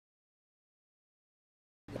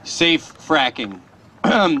Safe fracking.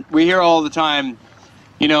 We hear all the time,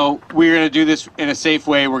 you know, we're going to do this in a safe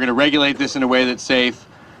way. We're going to regulate this in a way that's safe.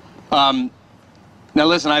 Now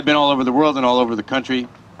listen, I've been all over the world and all over the country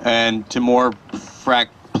and to more frack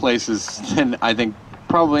places than I think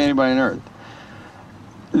probably anybody on Earth.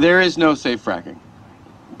 There is no safe fracking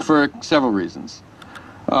for several reasons.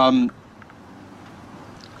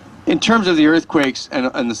 In terms of the earthquakes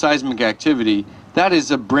and the seismic activity, that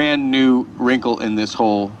is a brand new wrinkle in this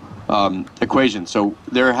whole equation. So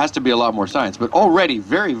there has to be a lot more science. But already,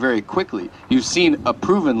 very, very quickly, you've seen a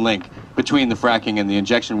proven link between the fracking and the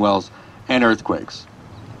injection wells and earthquakes.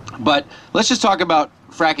 But let's just talk about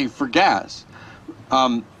fracking for gas.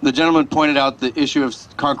 The gentleman pointed out the issue of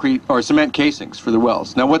concrete or cement casings for the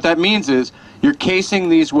wells. Now what that means is you're casing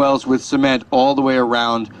these wells with cement all the way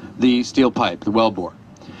around the steel pipe, the wellbore.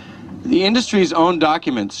 The industry's own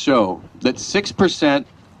documents show that 6%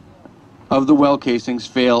 of the well casings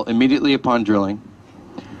fail immediately upon drilling,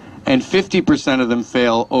 and 50% of them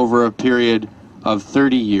fail over a period of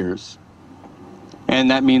 30 years. And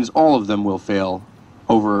that means all of them will fail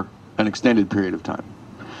over an extended period of time.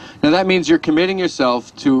 Now that means you're committing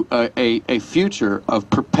yourself to a future of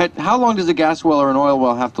how long does a gas well or an oil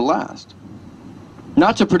well have to last?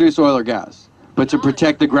 Not to produce oil or gas, but to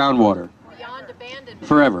protect the groundwater.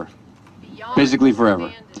 Forever. Basically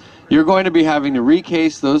forever. You're going to be having to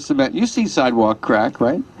recase those cement. You see sidewalk crack,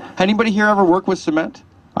 right? Anybody here ever work with cement?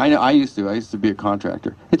 I know, I used to be a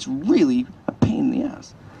contractor. It's really a pain in the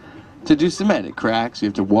ass to do cement. It cracks, you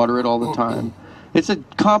have to water it all the time. It's a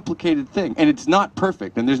complicated thing, and it's not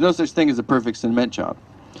perfect, and there's no such thing as a perfect cement job.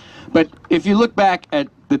 But if you look back at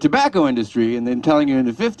the tobacco industry and then telling you in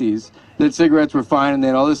the 50s that cigarettes were fine and they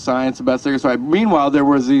had all this science about cigarettes fine, meanwhile there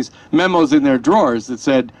was these memos in their drawers that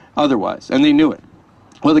said otherwise, and they knew it.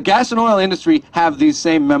 Well, the gas and oil industry have these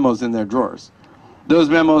same memos in their drawers. Those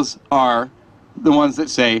memos are the ones that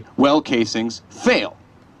say well casings fail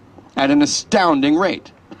at an astounding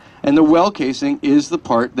rate. And the well casing is the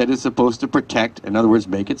part that is supposed to protect, in other words,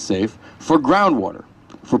 make it safe for groundwater,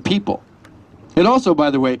 for people. It also,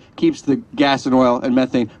 by the way, keeps the gas and oil and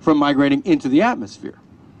methane from migrating into the atmosphere.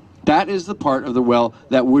 That is the part of the well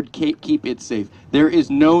that would keep it safe. There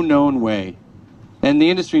is no known way, and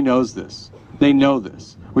the industry knows this. They know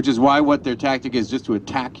this, which is why what their tactic is just to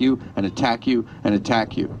attack you and attack you and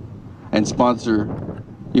attack you and sponsor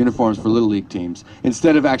uniforms for Little League teams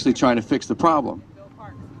instead of actually trying to fix the problem.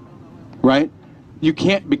 Right? You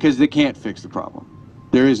can't, because they can't fix the problem.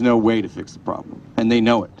 There is no way to fix the problem, and they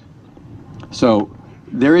know it. So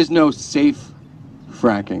there is no safe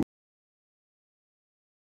fracking.